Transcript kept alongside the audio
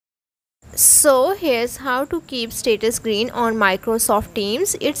So here's how to keep status green on Microsoft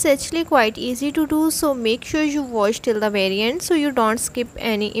Teams. It's actually quite easy to do, so make sure you watch till the very end so you don't skip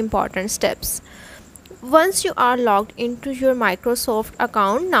any important steps. Once you are logged into your Microsoft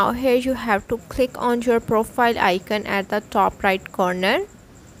account, now here you have to click on your profile icon at the top right corner.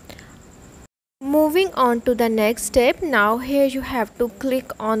 Moving on to the next step, now here you have to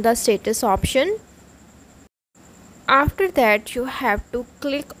click on the status option. After that, you have to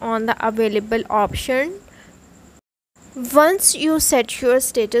click on the available option. Once you set your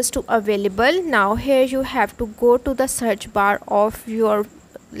status to available, now here you have to go to the search bar of your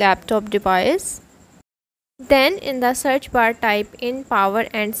laptop device. Then in the search bar type in power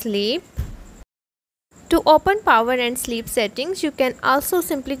and sleep. To open power and sleep settings, you can also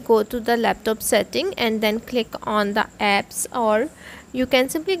simply go to the laptop setting and then click on the apps, or you can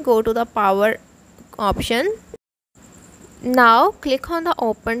simply go to the power option. Now click on the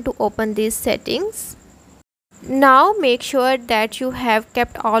open to open these settings. Now make sure that you have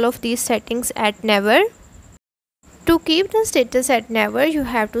kept all of these settings at never. To keep the status at never, you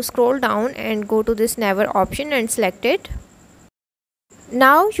have to scroll down and go to this never option and select it.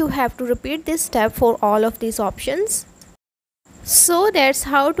 Now you have to repeat this step for all of these options. So that's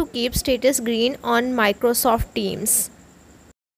how to keep status green on Microsoft Teams.